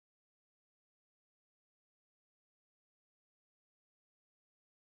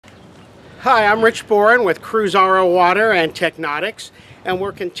Hi, I'm Rich Boren with Cruise RO Water and Technotics, and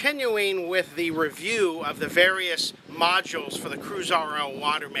we're continuing with the review of the various modules for the Cruise RO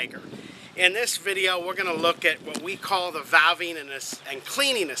Water Maker. In this video, we're going to look at what we call the valving and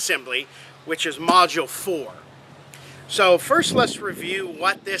cleaning assembly, which is Module 4. So first let's review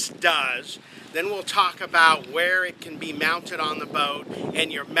what this does, then we'll talk about where it can be mounted on the boat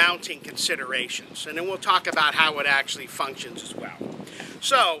and your mounting considerations, and then we'll talk about how it actually functions as well.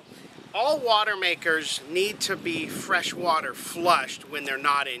 So, all water makers need to be freshwater flushed when they're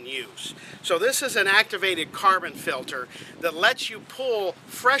not in use. So this is an activated carbon filter that lets you pull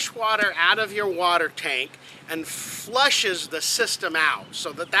fresh water out of your water tank and flushes the system out,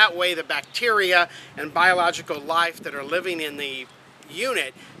 so that way the bacteria and biological life that are living in the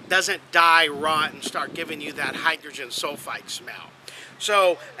unit doesn't die, rot, and start giving you that hydrogen sulfide smell.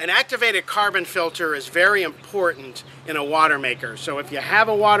 So an activated carbon filter is very important in a water maker. So if you have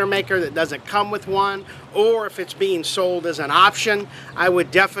a water maker that doesn't come with one, or if it's being sold as an option, I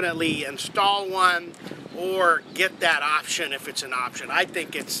would definitely install one or get that option if it's an option. I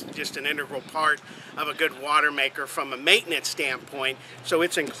think it's just an integral part of a good water maker from a maintenance standpoint, so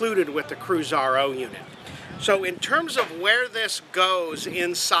it's included with the Cruise RO unit. So in terms of where this goes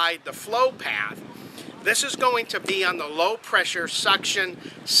inside the flow path, this is going to be on the low pressure suction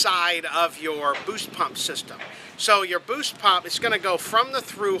side of your boost pump system. So your boost pump is going to go from the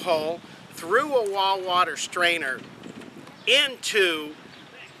through hole, through a wall water strainer, into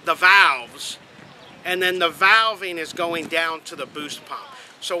the valves, and then the valving is going down to the boost pump.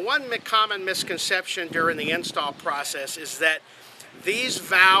 So one common misconception during the install process is that these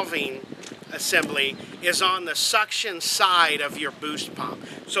valving assembly is on the suction side of your boost pump.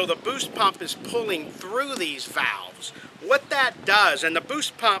 So the boost pump is pulling through these valves. What that does, and the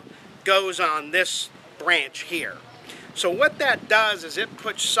boost pump goes on this branch here. So what that does is it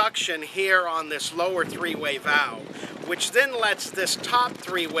puts suction here on this lower three-way valve, which then lets this top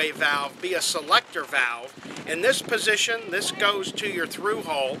three-way valve be a selector valve. In this position, this goes to your through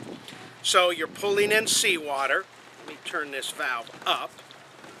hole. So you're pulling in seawater. Let me turn this valve up,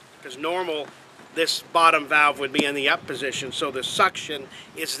 because normal this bottom valve would be in the up position, so the suction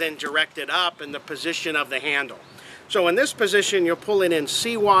is then directed up in the position of the handle. So in this position, you're pulling in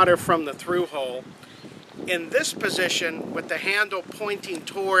seawater from the through hole. In this position, with the handle pointing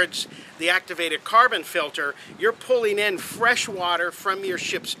towards the activated carbon filter, you're pulling in fresh water from your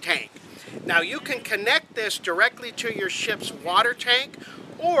ship's tank. Now you can connect this directly to your ship's water tank,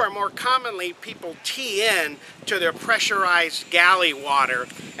 or more commonly, people tee in to their pressurized galley water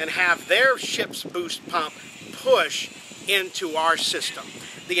and have their ship's boost pump push into our system.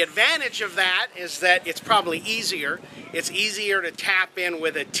 The advantage of that is that it's probably easier. It's easier to tap in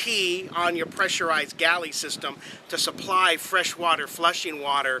with a T on your pressurized galley system to supply freshwater flushing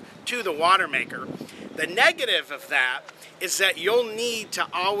water to the water maker. The negative of that is that you'll need to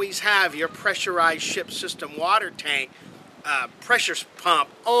always have your pressurized ship system water tank pressure pump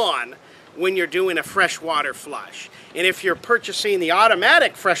on when you're doing a freshwater flush. And if you're purchasing the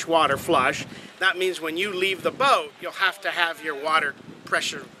automatic freshwater flush, that means when you leave the boat, you'll have to have your water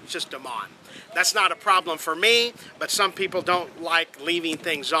pressure system on. That's not a problem for me, but some people don't like leaving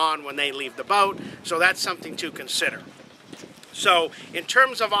things on when they leave the boat, so that's something to consider. So in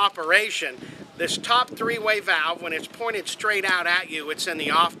terms of operation, this top three-way valve, when it's pointed straight out at you, it's in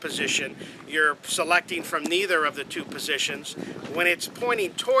the off position. You're selecting from neither of the two positions. When it's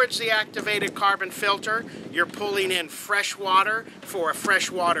pointing towards the activated carbon filter, you're pulling in fresh water for a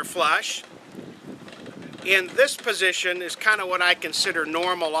freshwater flush. In this position is kind of what I consider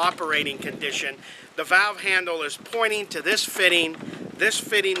normal operating condition. The valve handle is pointing to this fitting. This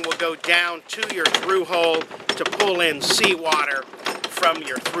fitting will go down to your through hole to pull in seawater from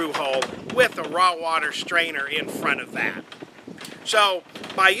your through hole with a raw water strainer in front of that. So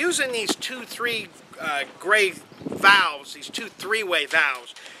by using these two gray valves, these two three-way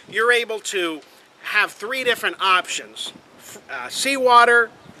valves, you're able to have three different options: seawater,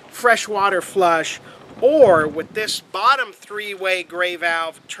 freshwater flush, or with this bottom three-way gray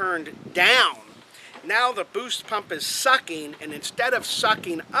valve turned down, now the boost pump is sucking, and instead of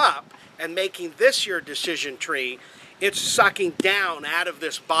sucking up and making this your decision tree, it's sucking down out of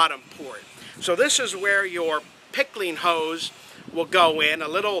this bottom port. So this is where your pickling hose will go in, a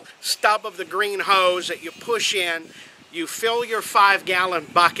little stub of the green hose that you push in. You fill your 5-gallon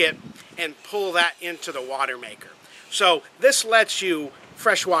bucket and pull that into the water maker. So this lets you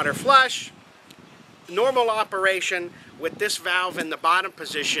freshwater flush, normal operation. With this valve in the bottom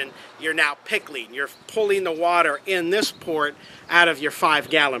position, you're now pickling. You're pulling the water in this port out of your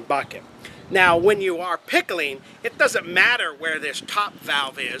 5-gallon bucket. Now, when you are pickling, it doesn't matter where this top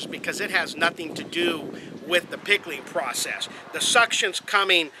valve is because it has nothing to do with the pickling process. The suction's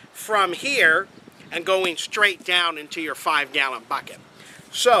coming from here and going straight down into your 5-gallon bucket.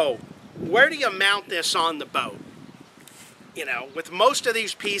 So, where do you mount this on the boat? You know, with most of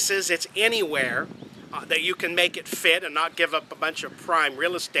these pieces, it's anywhere that you can make it fit and not give up a bunch of prime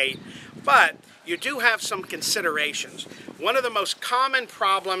real estate, but you do have some considerations. One of the most common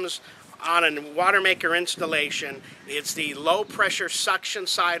problems on a water maker installation is the low pressure suction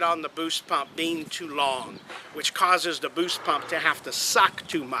side on the boost pump being too long, which causes the boost pump to have to suck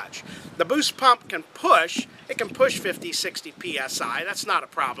too much. The boost pump can push, it can push 50, 60 psi, that's not a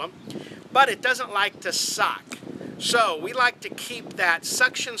problem, but it doesn't like to suck. So we like to keep that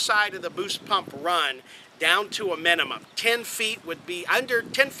suction side of the boost pump run down to a minimum. 10 feet would be, under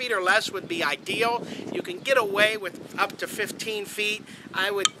 10 feet or less would be ideal. You can get away with up to 15 feet.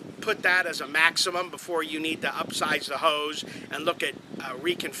 I would put that as a maximum before you need to upsize the hose and look at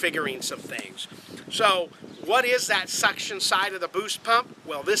reconfiguring some things. So what is that suction side of the boost pump?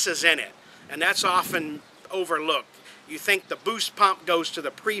 Well, this is in it, and that's often overlooked. You think the boost pump goes to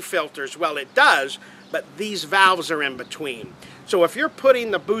the pre-filters. Well, it does, but these valves are in between. So if you're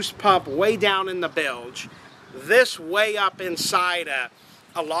putting the boost pump way down in the bilge, this way up inside a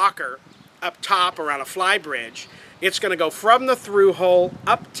locker up top or on a fly bridge, it's going to go from the through hole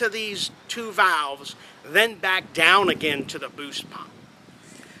up to these two valves, then back down again to the boost pump.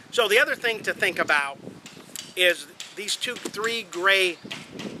 So the other thing to think about is these two three-way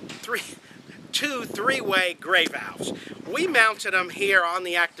gray valves. We mounted them here on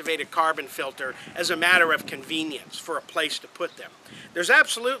the activated carbon filter as a matter of convenience for a place to put them. There's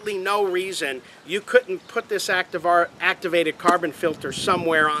absolutely no reason you couldn't put this activated carbon filter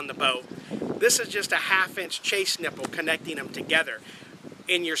somewhere on the boat. This is just a 1/2-inch chase nipple connecting them together.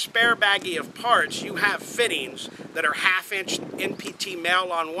 In your spare baggie of parts, you have fittings that are 1/2-inch NPT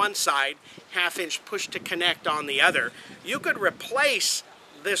male on one side, 1/2-inch push to connect on the other. You could replace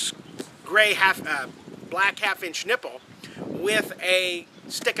this gray black 1/2-inch nipple with a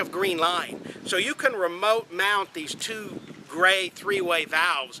stick of green line. So you can remote mount these two gray 3-way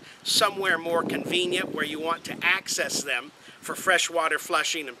valves somewhere more convenient where you want to access them for freshwater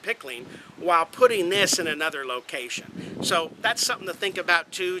flushing and pickling while putting this in another location. So that's something to think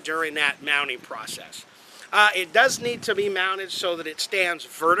about too during that mounting process. It does need to be mounted so that it stands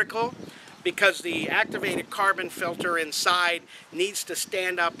vertical, because the activated carbon filter inside needs to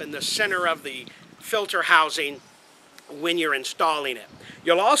stand up in the center of the filter housing when you're installing it.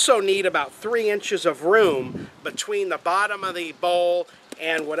 You'll also need about 3 inches of room between the bottom of the bowl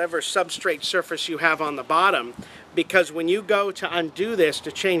and whatever substrate surface you have on the bottom, because when you go to undo this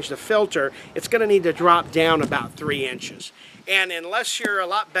to change the filter, it's going to need to drop down about 3 inches. And unless you're a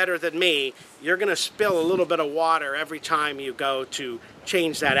lot better than me, you're going to spill a little bit of water every time you go to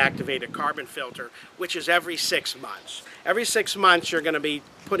change that activated carbon filter, which is every 6 months. Every 6 months you're going to be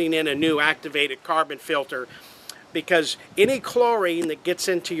putting in a new activated carbon filter, because any chlorine that gets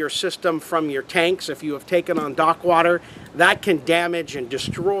into your system from your tanks, if you have taken on dock water, that can damage and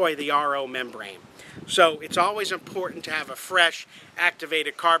destroy the RO membrane. So it's always important to have a fresh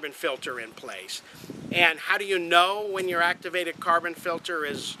activated carbon filter in place. And how do you know when your activated carbon filter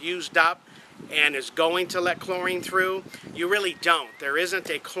is used up and is going to let chlorine through? You really don't. There isn't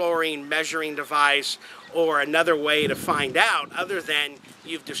a chlorine measuring device or another way to find out other than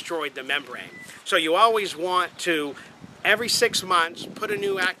you've destroyed the membrane. So you always want to, every 6 months, put a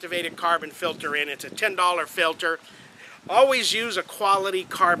new activated carbon filter in. It's a $10 filter. Always use a quality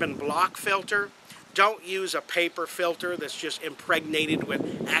carbon block filter. Don't use a paper filter that's just impregnated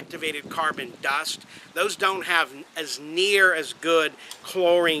with activated carbon dust. Those don't have as near as good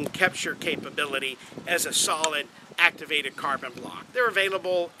chlorine capture capability as a solid activated carbon block. They're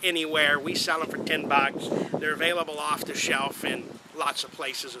available anywhere. We sell them for 10 bucks. They're available off the shelf in lots of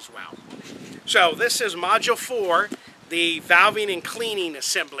places as well. So this is Module 4, the valving and cleaning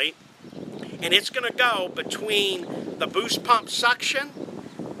assembly, and it's going to go between the boost pump suction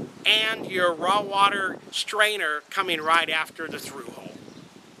and your raw water strainer coming right after the through hole.